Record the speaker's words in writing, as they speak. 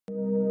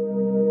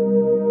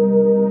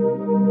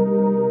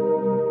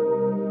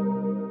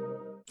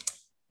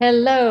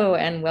Hello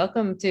and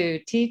welcome to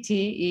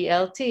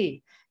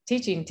TTELT,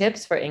 Teaching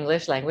Tips for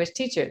English Language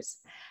Teachers.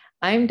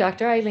 I'm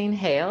Dr. Eileen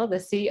Hale, the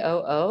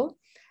COO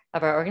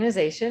of our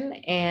organization,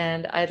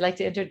 and I'd like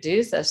to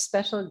introduce a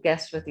special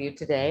guest with you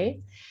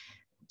today,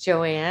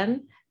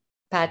 Joanne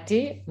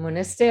Patti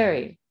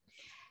Munisteri.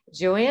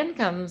 Joanne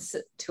comes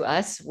to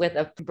us with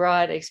a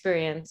broad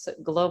experience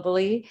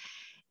globally.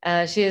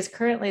 She is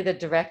currently the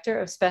Director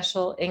of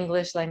Special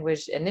English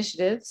Language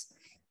Initiatives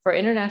for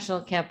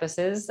international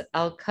campuses,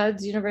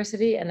 Al-Quds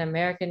University and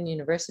American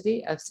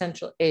University of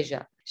Central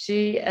Asia.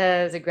 She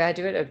is a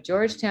graduate of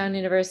Georgetown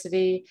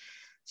University.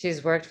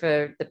 She's worked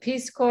for the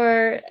Peace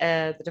Corps,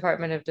 the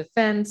Department of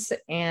Defense,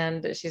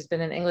 and she's been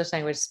an English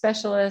language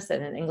specialist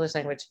and an English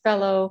language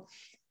fellow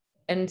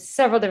in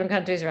several different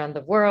countries around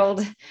the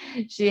world.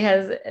 She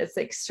has this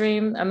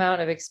extreme amount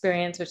of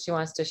experience, which she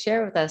wants to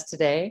share with us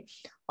today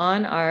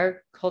on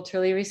our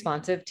culturally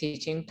responsive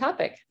teaching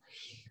topic.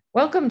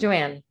 Welcome,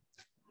 Joanne.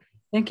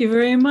 Thank you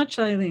very much,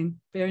 Eileen.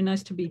 Very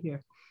nice to be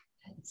here.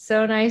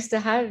 So nice to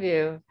have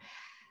you.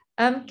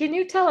 Can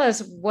you tell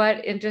us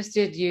what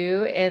interested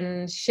you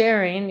in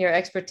sharing your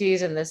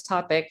expertise in this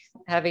topic,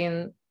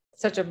 having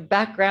such a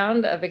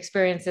background of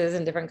experiences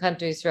in different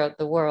countries throughout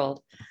the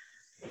world?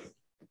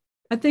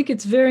 I think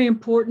it's very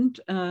important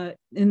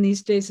in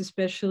these days,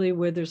 especially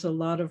where there's a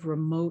lot of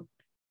remote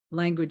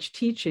language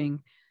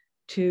teaching,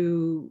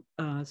 to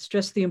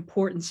stress the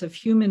importance of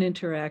human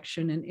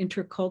interaction and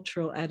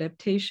intercultural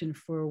adaptation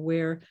for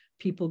where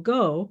people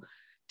go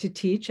to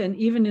teach, and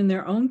even in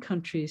their own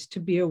countries,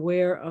 to be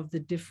aware of the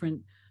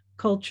different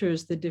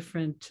cultures, the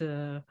different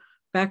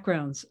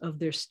backgrounds of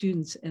their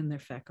students and their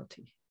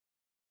faculty.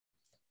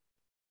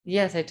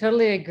 Yes, I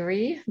totally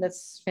agree.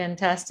 That's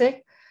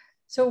fantastic.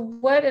 So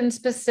what in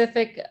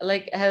specific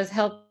has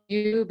helped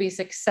you be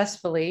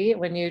successfully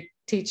when you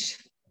teach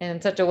in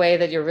such a way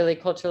that you're really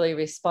culturally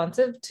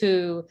responsive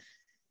to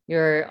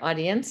your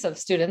audience of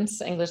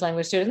students, English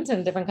language students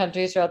in different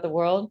countries throughout the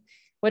world?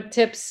 What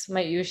tips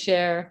might you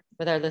share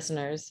with our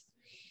listeners?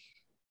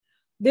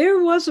 There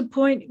was a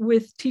point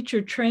with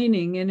teacher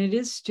training, and it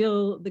is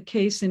still the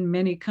case in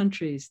many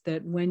countries,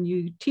 that when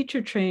you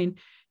teacher train,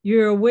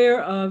 you're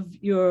aware of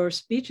your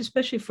speech,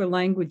 especially for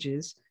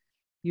languages,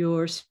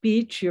 your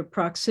speech, your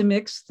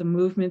proxemics, the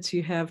movements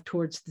you have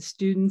towards the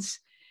students,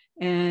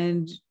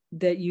 and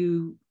that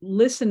you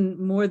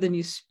listen more than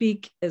you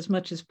speak as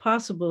much as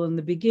possible in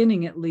the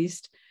beginning, at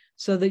least,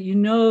 so that you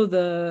know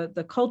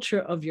the culture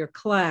of your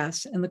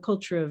class and the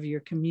culture of your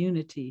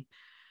community.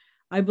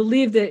 I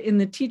believe that in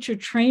the teacher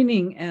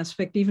training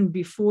aspect, even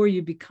before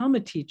you become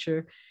a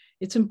teacher,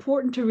 it's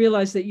important to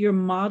realize that you're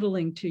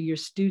modeling to your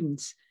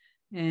students.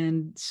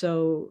 And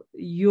so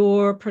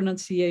your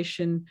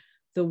pronunciation,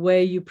 the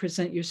way you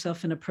present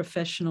yourself in a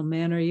professional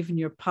manner, even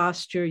your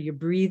posture, your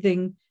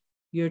breathing,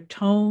 your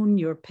tone,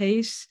 your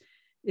pace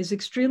is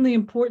extremely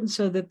important,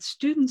 so that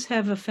students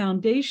have a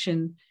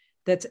foundation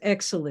that's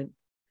excellent.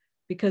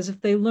 Because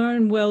if they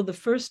learn well the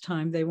first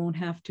time, they won't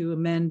have to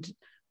amend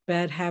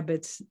bad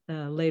habits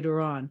later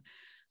on.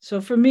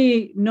 So for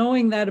me,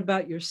 knowing that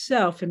about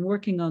yourself and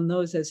working on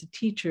those as a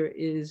teacher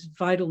is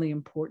vitally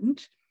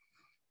important.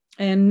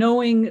 And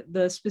knowing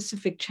the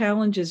specific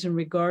challenges in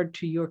regard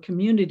to your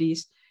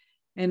communities.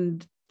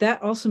 And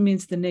that also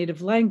means the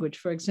native language.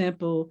 For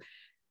example,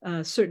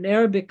 certain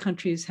Arabic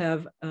countries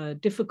have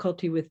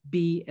difficulty with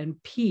B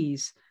and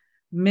Ps.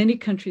 Many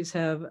countries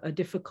have a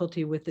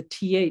difficulty with the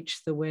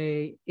TH, the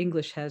way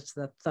English has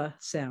the th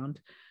sound.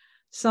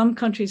 Some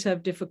countries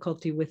have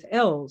difficulty with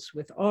Ls,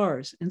 with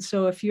Rs. And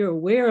so if you're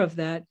aware of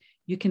that,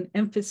 you can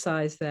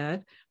emphasize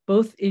that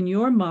both in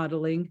your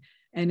modeling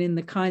and in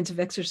the kinds of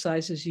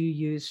exercises you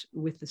use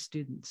with the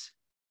students.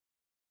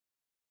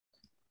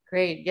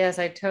 Great. Yes,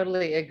 I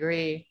totally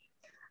agree.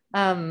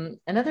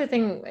 Another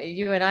thing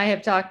you and I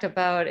have talked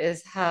about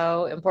is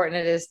how important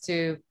it is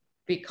to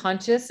be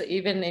conscious,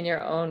 even in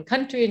your own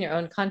country, in your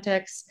own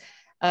context,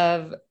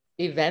 of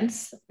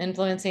events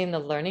influencing the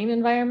learning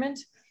environment.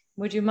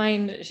 Would you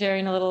mind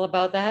sharing a little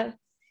about that?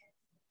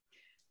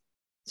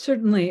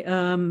 Certainly,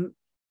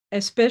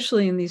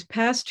 especially in these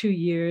past 2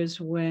 years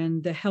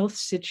when the health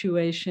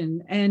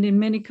situation, and in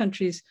many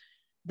countries,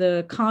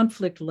 the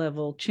conflict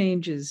level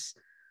changes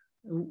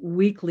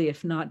weekly,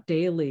 if not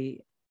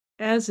daily.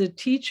 As a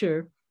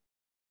teacher,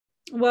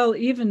 well,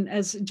 even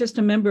as just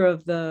a member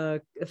of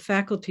the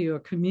faculty or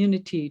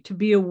community, to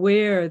be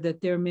aware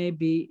that there may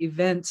be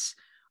events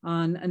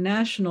on a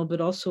national, but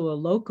also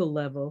a local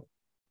level,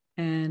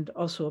 and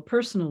also a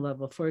personal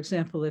level. For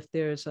example, if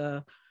there's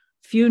a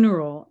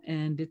funeral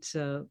and it's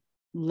a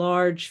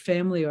large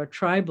family or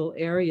tribal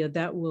area,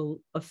 that will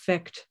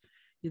affect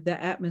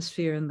the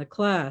atmosphere in the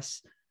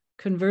class.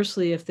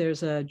 Conversely, if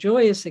there's a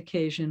joyous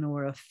occasion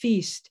or a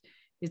feast,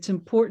 it's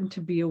important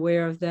to be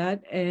aware of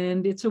that.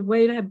 And it's a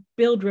way to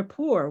build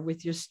rapport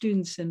with your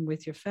students and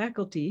with your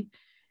faculty.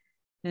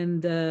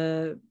 And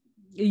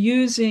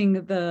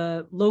using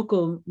the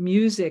local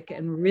music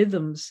and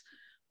rhythms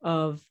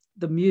of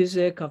the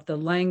music, of the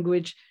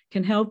language,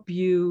 can help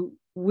you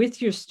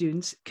with your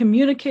students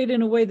communicate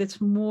in a way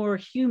that's more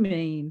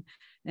humane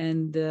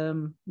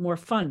and more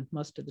fun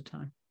most of the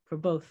time for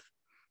both.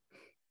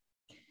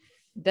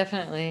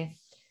 Definitely.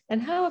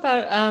 And how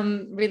about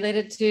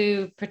related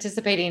to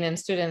participating in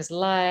students'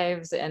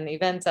 lives and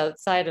events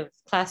outside of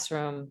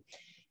classroom?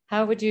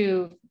 How would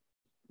you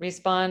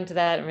respond to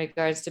that in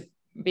regards to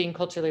being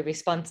culturally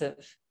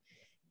responsive?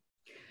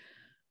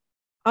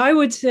 I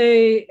would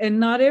say, and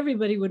not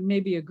everybody would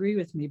maybe agree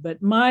with me,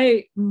 but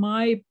my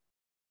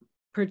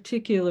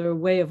particular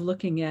way of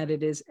looking at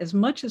it is, as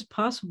much as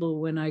possible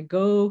when I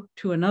go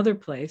to another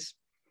place,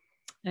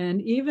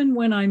 and even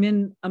when I'm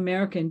in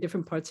America, in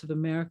different parts of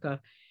America,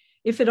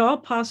 if at all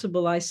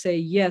possible, I say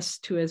yes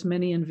to as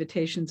many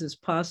invitations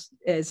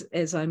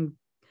as I'm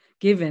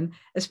given,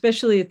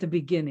 especially at the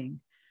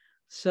beginning.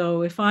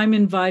 So if I'm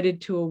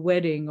invited to a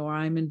wedding, or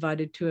I'm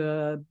invited to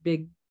a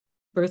big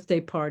birthday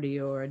party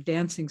or a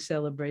dancing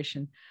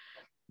celebration,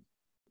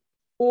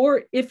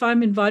 or if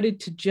I'm invited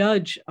to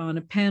judge on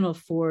a panel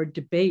for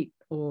debate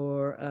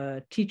or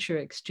a teacher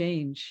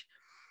exchange,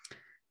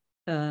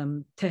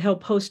 to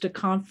help host a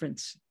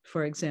conference,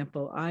 for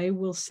example, I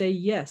will say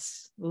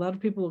yes. A lot of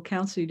people will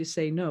counsel you to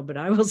say no, but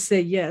I will say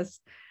yes,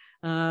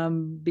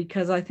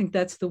 because I think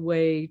that's the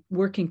way,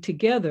 working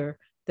together,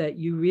 that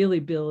you really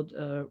build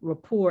a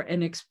rapport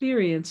and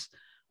experience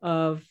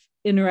of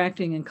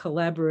interacting and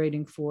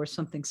collaborating for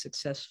something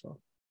successful.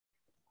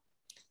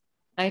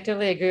 I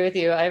totally agree with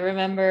you. I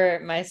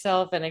remember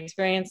myself an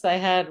experience I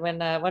had when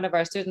one of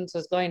our students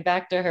was going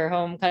back to her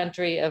home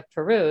country of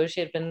Peru. She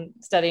had been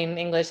studying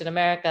English in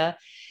America,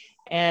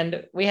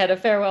 and we had a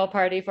farewell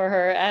party for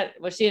her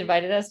well, she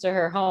invited us to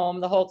her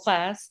home, the whole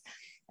class.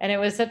 And it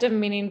was such a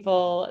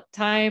meaningful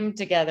time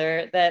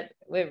together that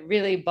it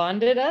really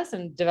bonded us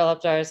and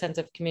developed our sense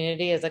of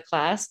community as a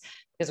class,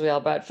 because we all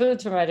brought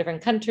foods from our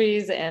different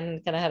countries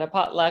and kind of had a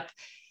potluck.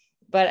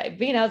 But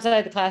being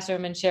outside the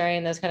classroom and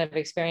sharing those kind of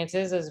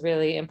experiences is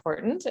really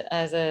important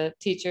as a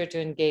teacher, to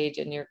engage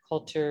in your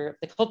culture,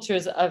 the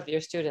cultures of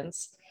your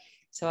students.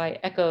 So I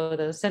echo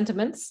those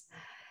sentiments.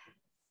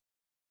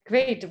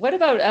 Great. What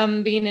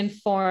about being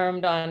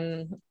informed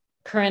on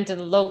current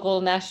and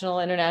local, national,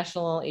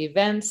 international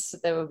events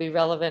that would be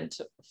relevant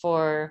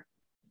for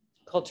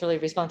culturally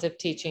responsive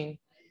teaching?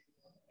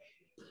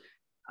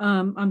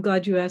 I'm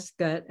glad you asked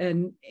that.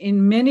 And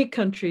in many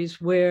countries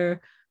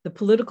where the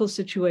political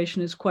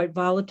situation is quite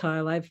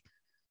volatile, I've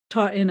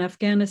taught in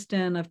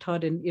Afghanistan, I've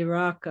taught in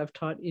Iraq, I've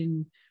taught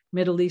in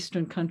Middle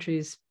Eastern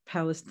countries,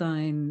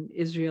 Palestine,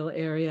 Israel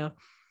area,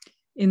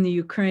 in the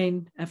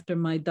Ukraine after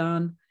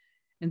Maidan.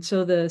 And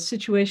so the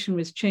situation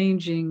was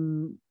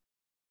changing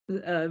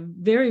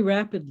very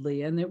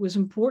rapidly. And it was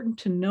important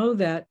to know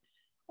that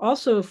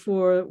also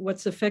for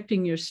what's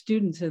affecting your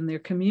students and their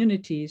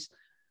communities,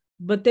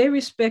 but they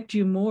respect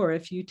you more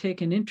if you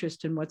take an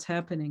interest in what's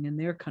happening in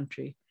their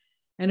country.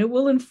 And it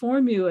will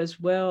inform you as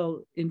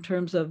well in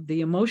terms of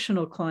the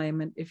emotional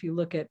climate. If you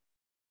look at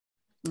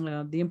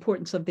the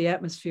importance of the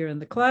atmosphere in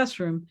the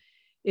classroom,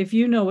 if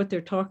you know what they're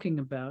talking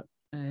about.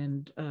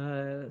 And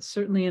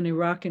certainly in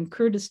Iraq and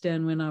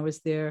Kurdistan, when I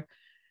was there,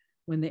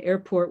 when the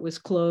airport was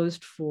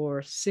closed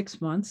for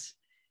 6 months,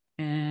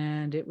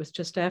 and it was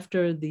just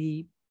after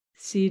the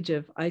siege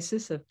of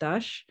ISIS, of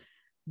Daesh,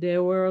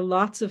 there were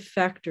lots of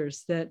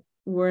factors that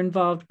were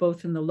involved,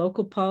 both in the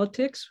local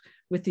politics,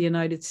 with the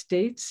United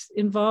States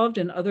involved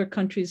and other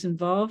countries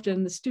involved.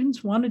 And the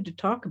students wanted to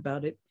talk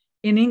about it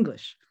in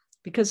English,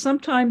 because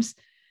sometimes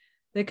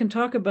they can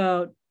talk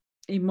about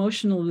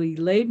emotionally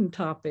laden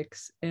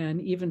topics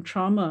and even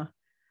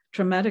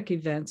traumatic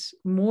events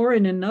more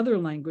in another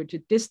language.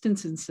 It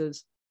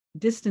distances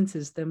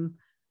them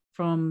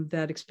from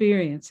that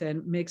experience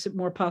and makes it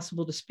more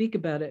possible to speak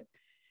about it.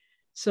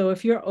 So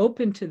if you're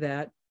open to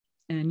that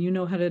and you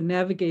know how to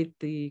navigate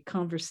the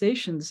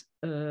conversations,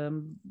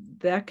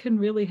 that can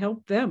really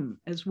help them,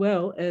 as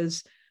well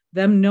as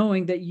them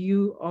knowing that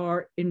you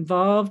are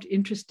involved,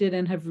 interested,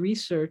 and have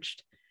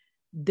researched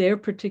their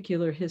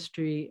particular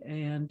history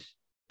and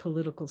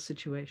political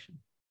situation.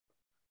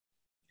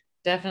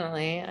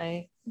 Definitely.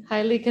 I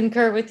highly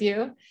concur with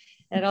you.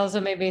 It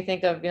also made me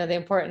think of, the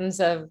importance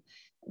of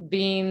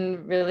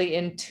being really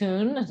in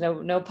tune,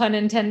 no pun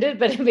intended,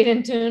 but being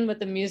in tune with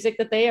the music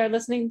that they are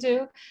listening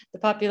to, the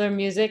popular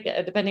music,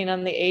 depending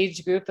on the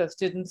age group of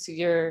students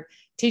you're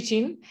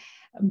teaching.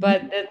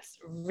 But it's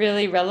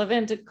really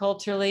relevant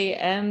culturally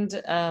and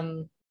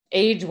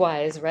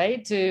age-wise,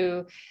 right?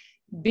 To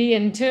be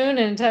in tune and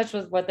in touch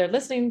with what they're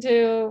listening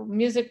to,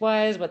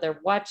 music-wise, what they're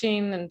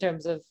watching in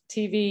terms of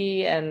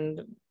TV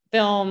and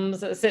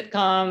films,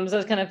 sitcoms,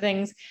 those kind of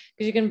things,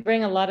 because you can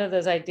bring a lot of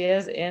those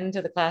ideas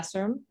into the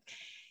classroom.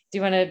 Do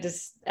you want to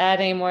just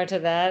add any more to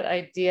that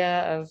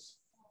idea of?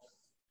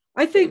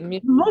 I think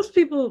most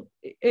people,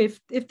 if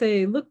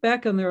they look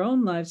back on their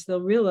own lives, they'll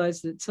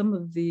realize that some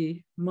of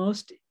the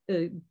most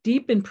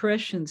deep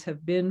impressions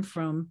have been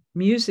from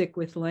music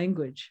with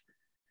language.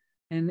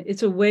 And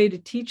it's a way to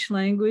teach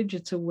language.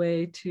 It's a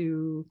way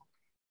to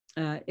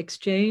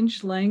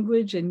exchange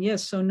language. And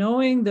yes, so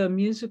knowing the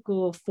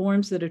musical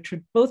forms that are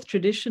both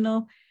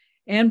traditional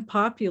and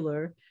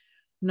popular,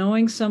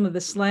 knowing some of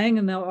the slang,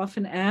 and they'll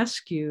often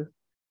ask you,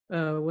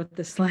 what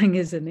the slang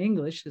is in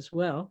English as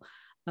well,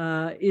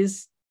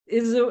 is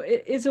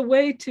a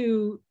way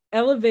to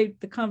elevate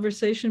the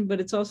conversation,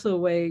 but it's also a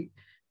way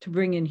to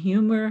bring in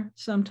humor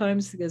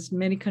sometimes, because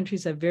many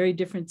countries have very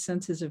different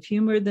senses of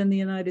humor than the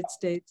United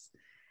States,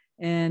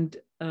 and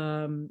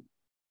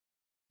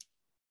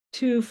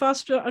to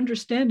foster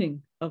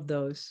understanding of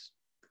those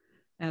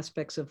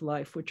aspects of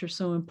life, which are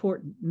so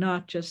important,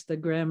 not just the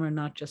grammar,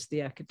 not just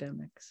the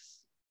academics.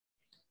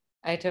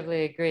 I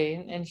totally agree.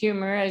 And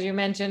humor, as you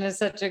mentioned, is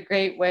such a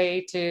great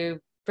way to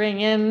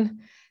bring in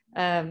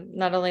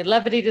not only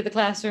levity to the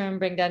classroom,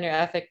 bring down your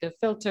affective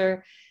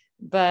filter,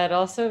 but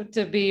also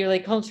to be really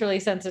culturally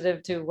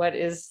sensitive to what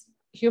is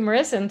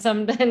humorous in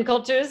some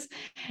cultures.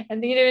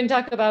 And you even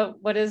talk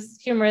about what is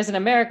humorous in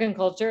American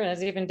culture, and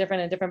it's even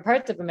different in different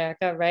parts of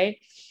America, right?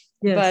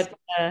 Yes.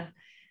 But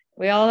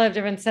we all have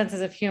different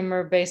senses of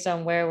humor based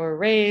on where we're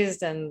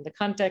raised and the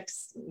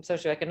context,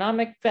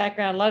 socioeconomic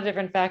background. A lot of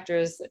different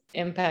factors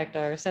impact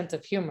our sense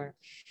of humor.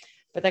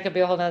 But that could be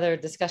a whole nother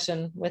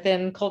discussion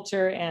within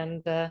culture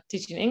and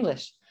teaching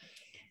English.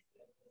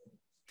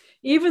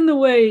 Even the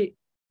way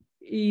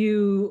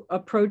you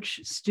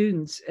approach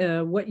students,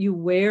 what you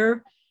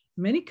wear,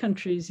 many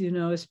countries,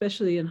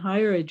 especially in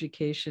higher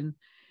education,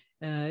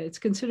 it's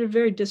considered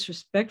very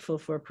disrespectful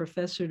for a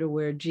professor to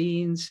wear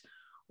jeans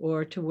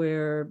or to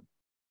wear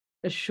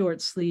a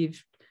short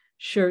sleeve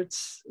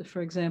shirts,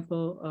 for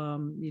example.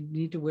 You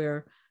need to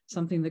wear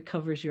something that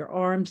covers your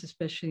arms,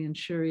 especially in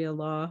Sharia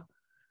law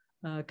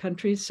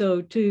countries.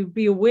 So to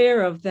be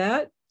aware of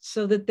that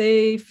so that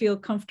they feel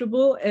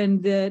comfortable,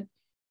 and that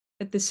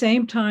at the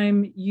same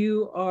time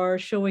you are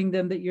showing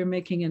them that you're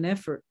making an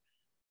effort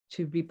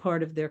to be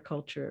part of their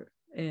culture.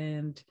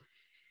 And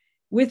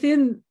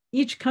within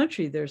each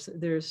country,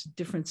 there's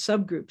different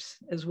subgroups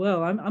as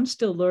well. I'm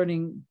still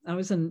learning. I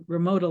was in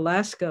remote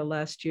Alaska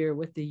last year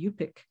with the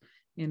Yupik,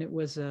 and it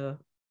was a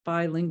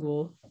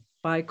bilingual,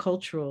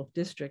 bicultural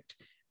district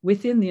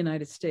within the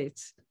United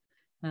States.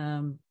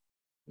 And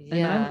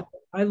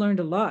I learned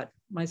a lot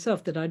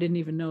myself that I didn't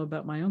even know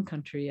about my own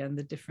country and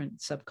the different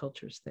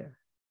subcultures there.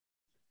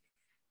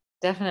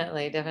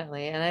 Definitely,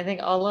 definitely. And I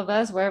think all of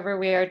us, wherever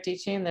we are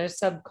teaching, there's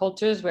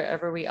subcultures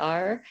wherever we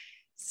are.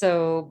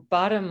 So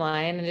bottom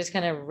line, and just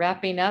kind of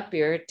wrapping up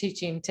your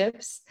teaching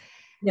tips.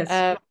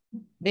 Yes.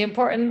 The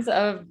importance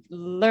of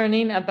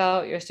learning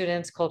about your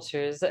students'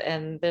 cultures.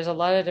 And there's a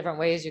lot of different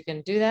ways you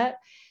can do that.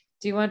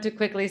 Do you want to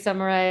quickly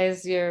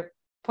summarize your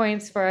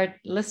points for our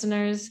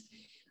listeners?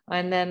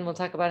 And then we'll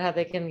talk about how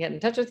they can get in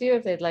touch with you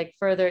if they'd like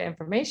further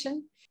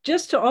information.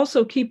 Just to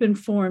also keep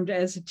informed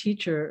as a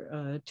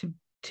teacher,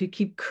 to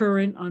keep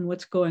current on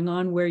what's going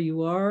on where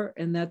you are.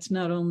 And that's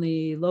not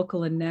only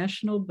local and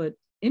national, but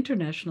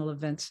international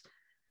events.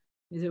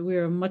 We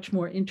are much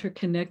more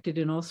interconnected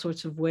in all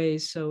sorts of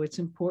ways. So it's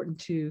important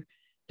to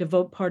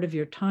devote part of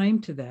your time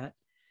to that,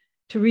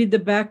 to read the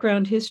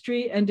background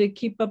history, and to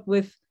keep up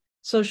with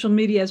social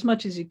media as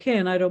much as you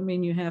can. I don't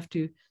mean you have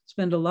to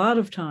spend a lot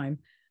of time,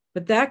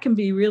 but that can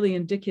be really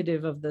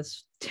indicative of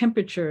this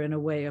temperature in a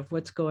way of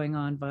what's going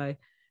on by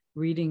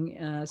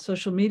reading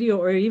social media,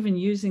 or even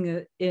using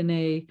it in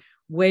a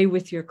way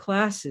with your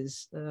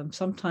classes.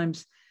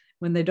 Sometimes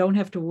when they don't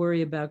have to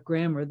worry about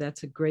grammar,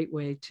 that's a great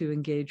way to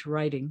engage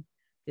writing,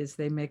 is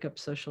they make up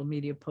social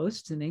media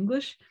posts in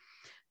English.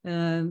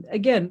 And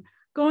again,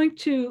 going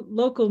to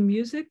local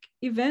music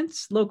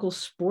events, local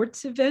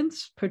sports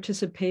events,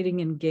 participating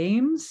in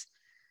games.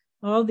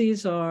 All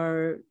these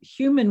are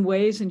human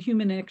ways and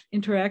human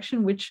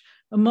interaction, which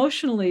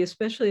emotionally,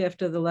 especially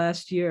after the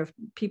last year of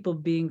people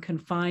being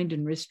confined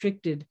and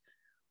restricted,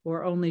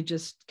 or only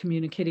just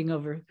communicating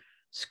over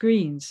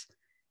screens,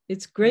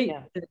 it's great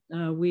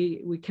that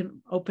we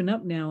can open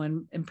up now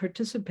and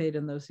participate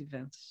in those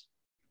events.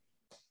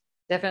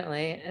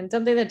 Definitely. And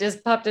something that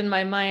just popped in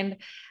my mind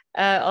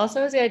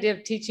also is the idea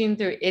of teaching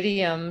through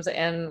idioms.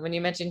 And when you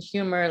mentioned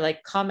humor,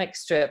 like comic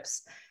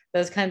strips,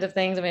 those kinds of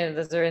things. I mean,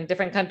 those are in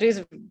different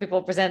countries.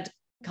 People present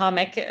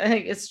comic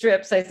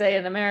strips, I say,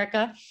 in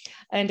America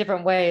in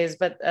different ways.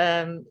 But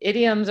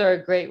idioms are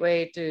a great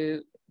way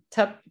to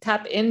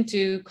tap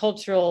into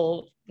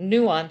cultural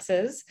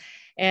nuances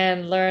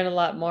and learn a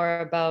lot more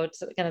about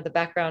kind of the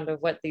background of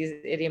what these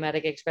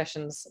idiomatic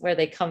expressions, where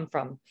they come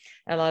from.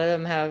 And a lot of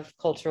them have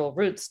cultural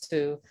roots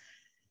to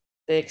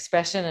the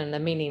expression and the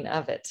meaning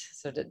of it.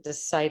 So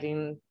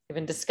deciding,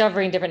 even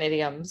discovering different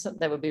idioms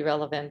that would be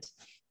relevant,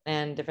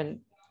 and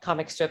different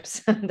comic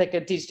strips that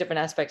could teach different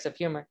aspects of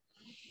humor.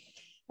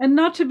 And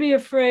not to be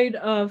afraid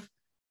of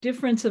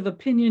difference of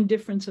opinion,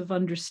 difference of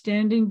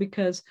understanding,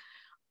 because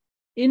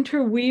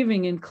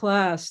interweaving in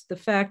class the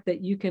fact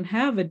that you can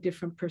have a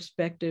different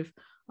perspective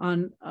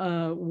on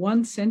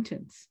one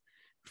sentence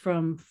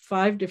from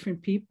 5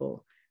 different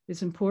people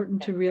is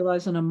important to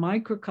realize on a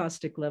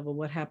microcostic level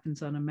what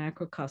happens on a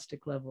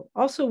macrocostic level.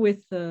 Also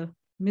with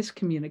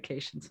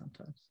miscommunication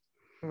sometimes.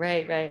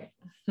 Right.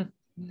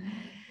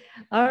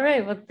 All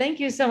right. Well, thank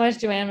you so much,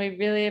 Joanne. We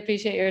really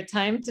appreciate your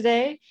time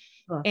today.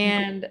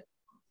 And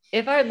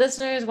if our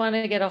listeners want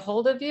to get a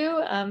hold of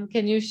you,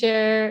 can you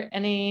share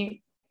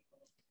any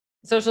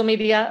social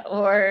media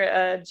or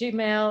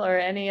Gmail or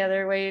any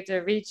other way to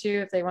reach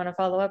you if they want to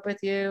follow up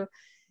with you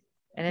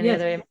and any Yes.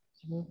 other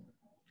information?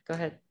 Go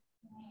ahead.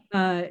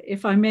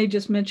 If I may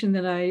just mention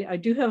that I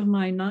do have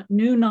my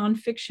new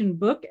nonfiction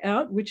book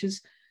out, which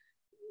is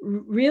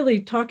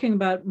really talking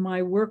about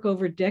my work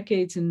over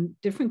decades in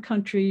different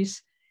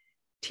countries,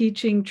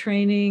 teaching,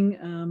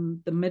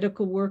 training, the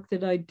medical work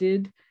that I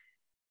did.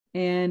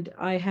 And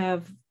I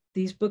have,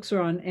 these books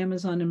are on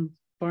Amazon and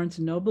Barnes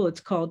and Noble.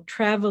 It's called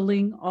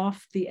Traveling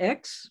Off the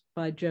X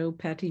by Joe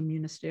Patti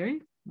Munisterri,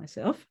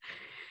 myself.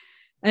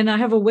 And I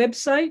have a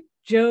website,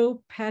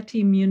 Joe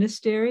Patti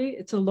Munisterri.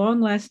 It's a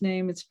long last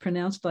name. It's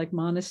pronounced like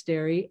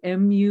monastery,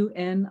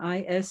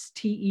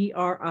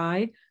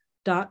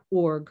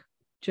 MUNISTERI.org,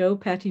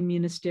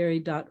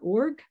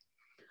 joepattimunisterri.org.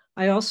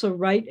 I also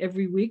write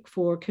every week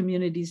for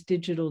Communities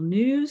Digital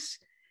News.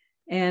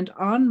 And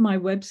on my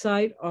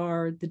website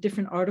are the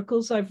different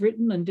articles I've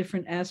written on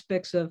different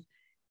aspects of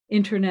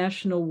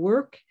international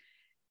work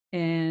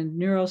and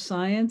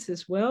neuroscience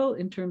as well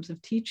in terms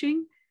of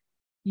teaching.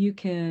 You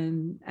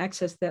can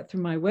access that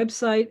through my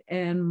website,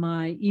 and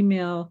my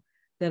email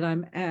that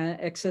I'm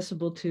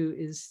accessible to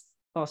is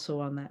also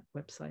on that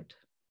website.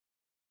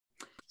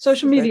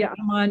 Social media,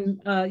 I'm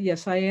on,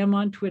 yes, I am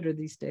on Twitter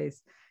these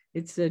days.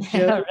 It's a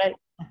Joe, right.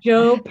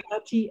 Joe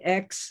Patti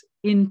X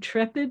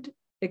Intrepid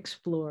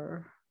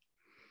Explorer.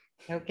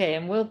 Okay,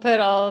 and we'll put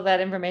all of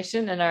that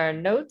information in our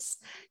notes.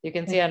 You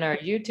can see on our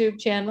YouTube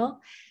channel.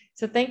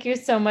 So thank you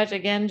so much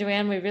again,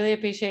 Joanne. We really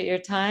appreciate your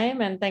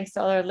time, and thanks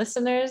to all our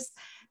listeners.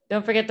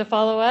 Don't forget to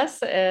follow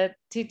us at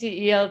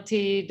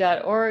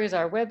ttelt.org is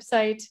our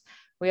website.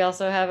 We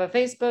also have a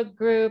Facebook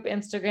group,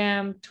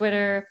 Instagram,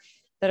 Twitter,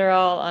 that are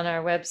all on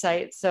our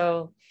website.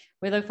 So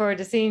we look forward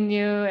to seeing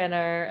you and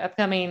our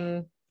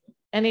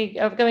any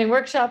upcoming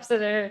workshops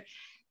that are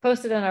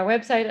posted on our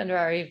website under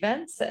our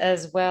events,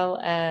 as well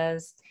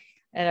as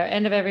at our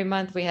end of every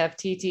month, we have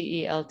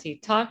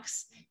TTELT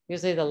Talks,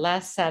 usually the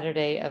last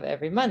Saturday of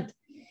every month.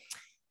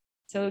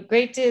 So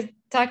great to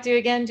talk to you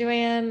again,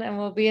 Joanne, and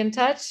we'll be in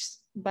touch.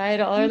 Bye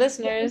to all our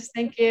listeners.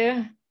 Thank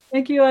you.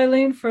 Thank you,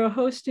 Eileen, for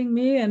hosting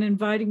me and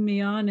inviting me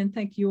on, and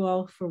thank you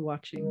all for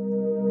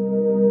watching.